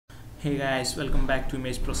Hey guys, welcome back to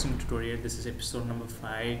image processing tutorial. This is episode number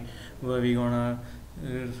 5 where we're gonna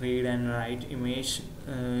read and write image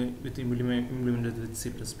implemented with C++.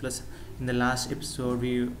 In the last episode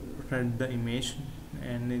we read the image,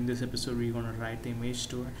 and in this episode we're gonna write the image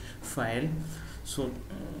to a file. So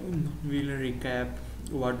we'll recap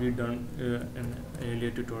what we've done in earlier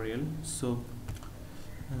tutorial. So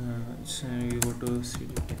you go to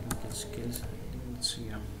CD technical skills. Let's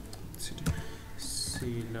see,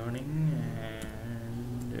 see learning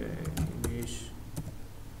and image.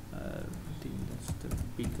 I think that's the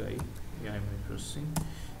big guy. Yeah, I'm processing.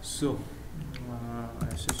 So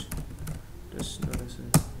as such, that's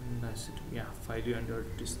it. Yeah, file you under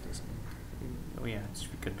this. Oh yeah, it's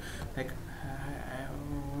wicked. Like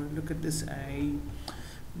look at this.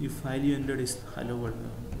 You file you under this hello world.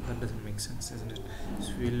 That doesn't make sense, isn't it?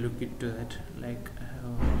 So we'll look into that. Like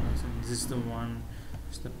so this is the one.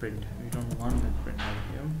 It's the print. We don't want that print over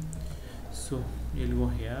here, so we'll go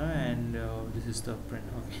here, and this is the print.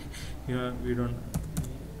 Okay, here we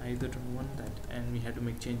either don't want that, and we have to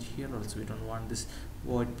make change here also. We don't want this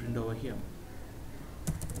void print over here.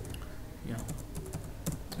 Yeah,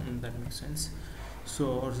 and that makes sense.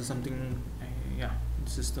 So also something yeah,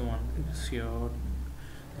 this is the one. It's here.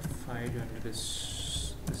 The file under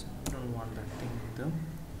this we don't want that thing either.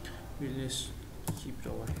 We'll just keep it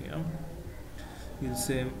over here. We'll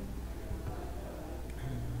say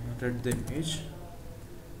read the image,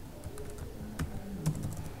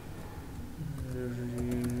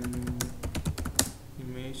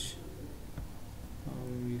 image.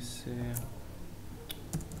 We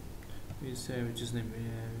say which is the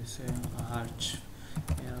we say arch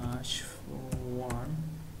 1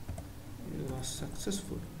 was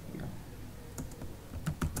successful. Yeah,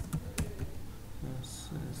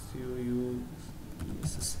 you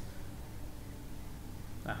use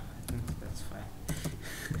I think that's fine.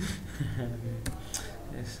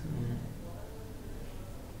 Yes,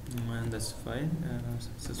 and that's fine.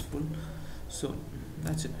 Successful. So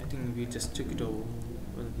that's it. I think we just check it over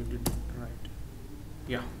whether we did it right.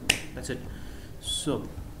 Yeah, that's it. So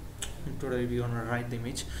today we're gonna write the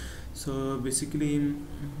image. So basically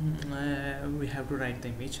we have to write the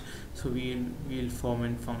image. So we'll form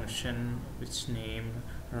a function which name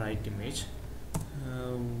write image,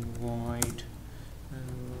 void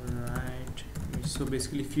right. So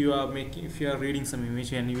basically if you are reading some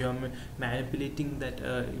image and you are manipulating that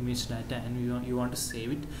image data, and you want to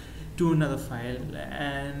save it to another file,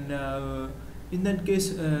 and in that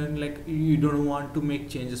case like you don't want to make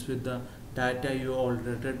changes with the data you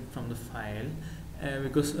already read from the file,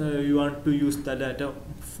 because you want to use the data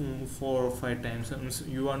 4 or 5 times, so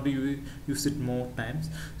you want to use it more times.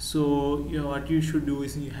 So what you should do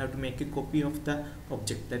is you have to make a copy of the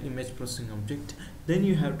object, that image processing object. Then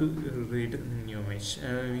you have to read the new image.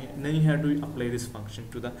 Then you have to apply this function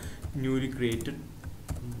to the newly created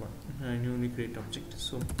object.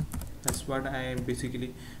 So that's what I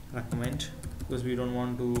basically recommend, because we don't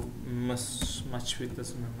want to mess much with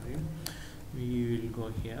this memory. We will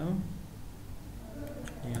go here.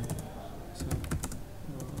 Yeah, so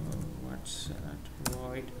what's that?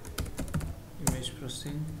 Void image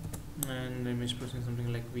processing, and image processing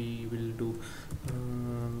something like we will do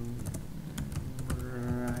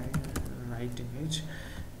write image,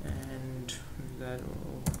 and that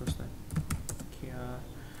what was that? Here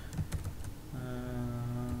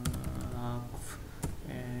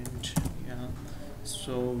and yeah,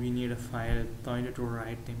 so we need a file pointer to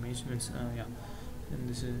write the image. Means yeah, and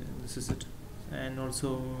this is it. And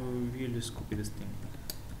also we'll just copy this thing.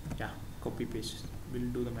 Yeah, copy paste will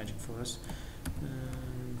do the magic for us.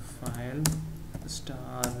 File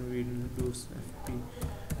star will do fp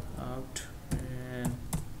out, and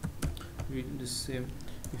we'll just say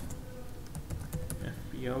if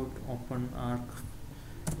fp out open arc,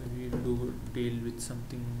 we'll do deal with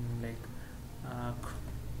something like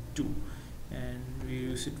arc2, and we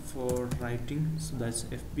use it for writing. So that's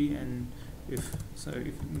fp, and if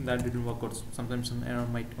that didn't work out, sometimes some error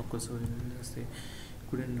might occur, so they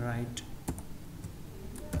couldn't write,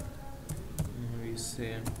 we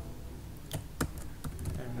say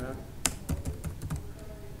error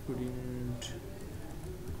couldn't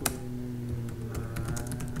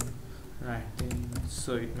write.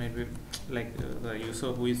 So it might be like the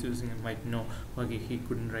user who is using it might know, okay, he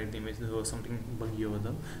couldn't write the image, there was something buggy over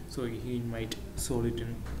there, so he might solve it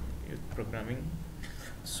in programming.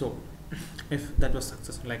 So if that was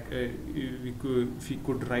successful, like if we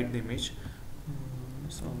could write the image,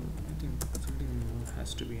 so I think something more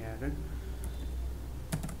has to be added,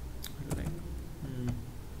 like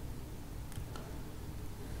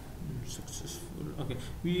successful. Okay,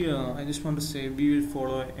 we I just want to say we will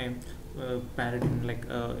follow a paradigm like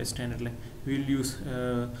a standard, like we will use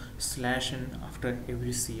slash n after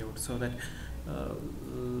every cout so that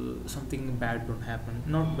something bad don't happen.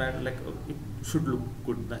 Not bad, like it should look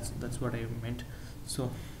good. That's what I meant. So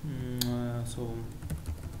so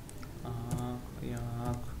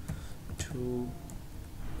yeah, to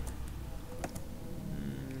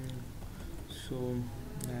so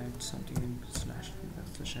that's something slash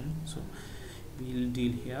n. So we'll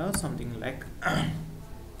deal here something like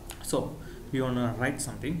so we wanna write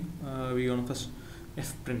something. We wanna first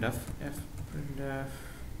fprintf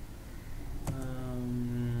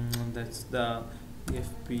that's the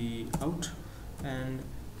fp out, and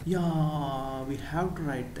yeah, we have to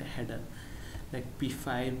write the header like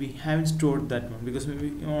p5. We haven't stored that one because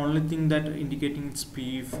we only thing that indicating it's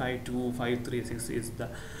p52536 is the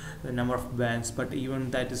number of bands, but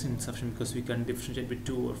even that is insufficient because we can differentiate with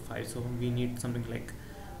 2 or 5. So we need something like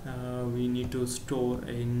we need to store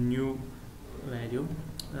a new value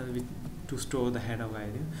to store the header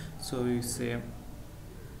value. So we say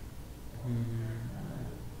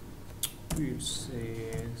we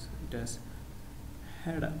say it as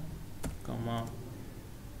header comma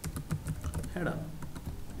header.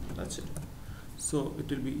 That's it. So it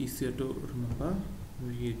will be easier to remember.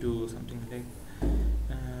 We do something like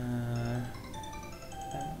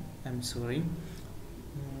I'm sorry,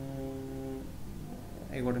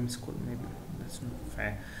 I got a miscall, maybe that's not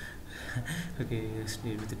fair. Okay, let's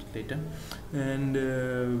deal with it later.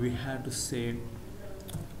 And we have to say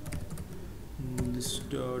this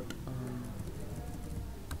dot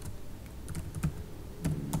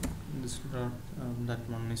this dot that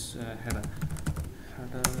one is header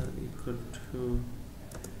equal to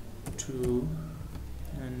 2,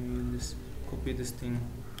 and we'll just copy this thing.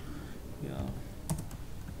 Yeah,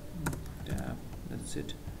 tab, that's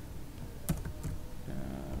it.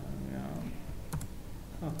 Yeah.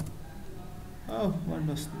 Oh, what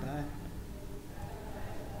was that?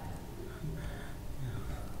 Yeah,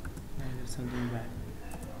 I did something bad.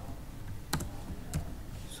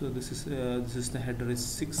 So this is the header is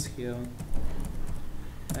 6 here,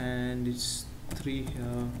 and it's 3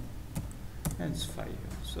 here, and it's 5 here.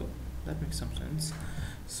 So that makes some sense.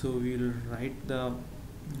 So we'll write the,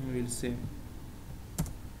 we'll say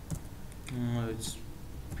it's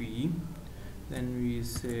p, then we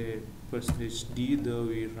say %d, though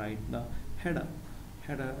we write the header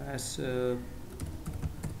as so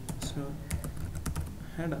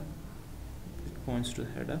header, it points to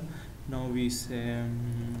the header. Now we say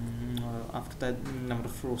after that number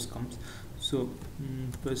of rows comes, so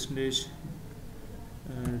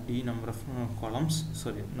 %d number of columns,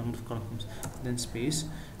 then space,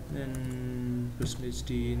 then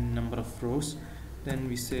 %d number of rows, then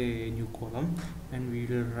we say new column, and we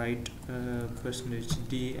will write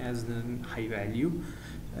 %d as the high value,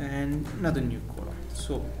 and another new column.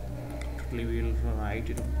 So totally we will write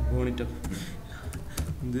it, burn it up.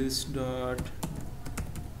 This dot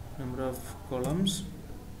number of columns,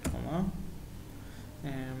 comma,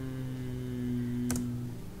 and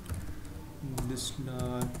this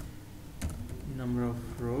dot number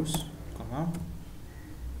of rows, comma,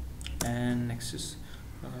 and next is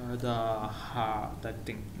that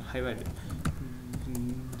thing, high value,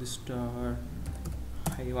 this dot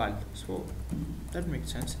high value. So that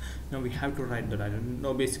makes sense. Now we have to write the data.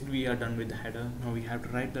 Now basically we are done with the header. Now we have to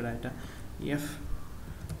write the data. F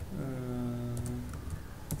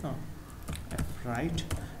write,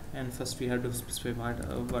 and first we have to specify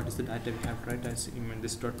what is the data we have to write as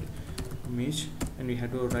this dot image, and we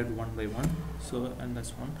have to write one by one. So, and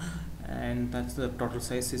that's one, and that's the total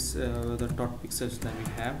size is the dot pixels that we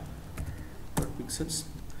have, dot pixels.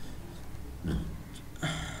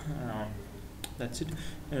 That's it.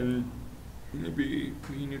 And maybe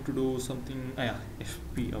we need to do something.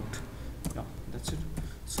 FP out. Yeah, that's it.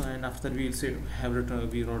 So, and after that we'll say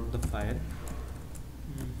we wrote the file,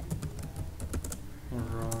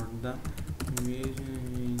 wrote the image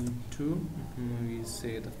into, we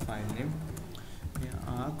say the file name,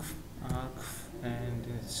 arc, and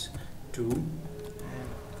it's 2,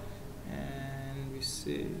 and we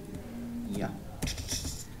say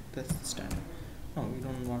that's the standard. No, we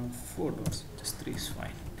don't want 4 dots, just 3 is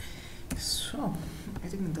fine. So I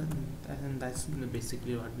think that's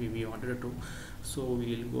basically what we wanted to do. So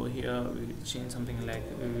we'll go here, we'll change something like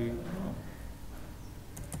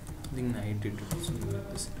I think I did something like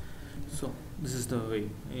this. So this is the way,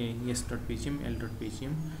 yes.pgm,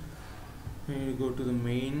 l.pgm. We go to the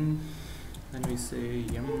main, then we say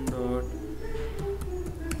m dot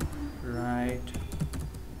write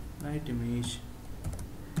image,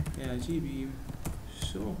 gb.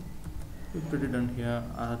 So we're pretty done here.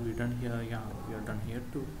 Are we done here? Yeah, we are done here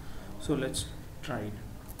too. So let's try it.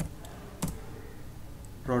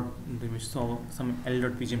 Brought the image. So some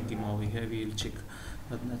l.pgm theme over here. We will check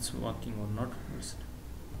whether that's working or not. It's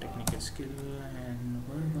technical skill, and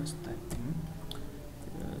where was that thing?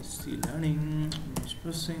 See learning, image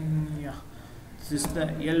processing. Yeah, this is the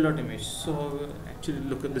l.image. So actually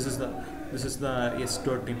look at this is the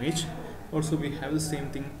s.image. Also we have the same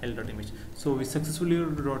thing l.image. So we successfully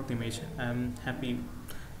wrote the image. I'm happy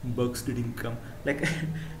bugs didn't come. Like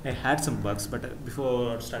I had some bugs, but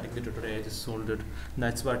before starting the tutorial I just solved it.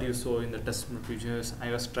 That's what you saw in the test features.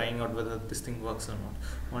 I was trying out whether this thing works or not.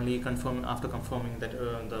 Only after confirming that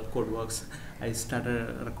the code works, I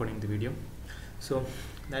started recording the video. So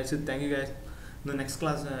that's it. Thank you guys. The next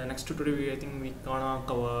class, next tutorial, I think we gonna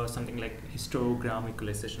cover something like histogram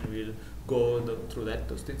equalization. We'll go through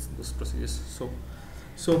those things, those procedures.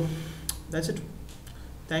 So that's it.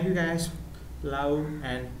 Thank you guys. Love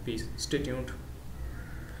and peace. Stay tuned.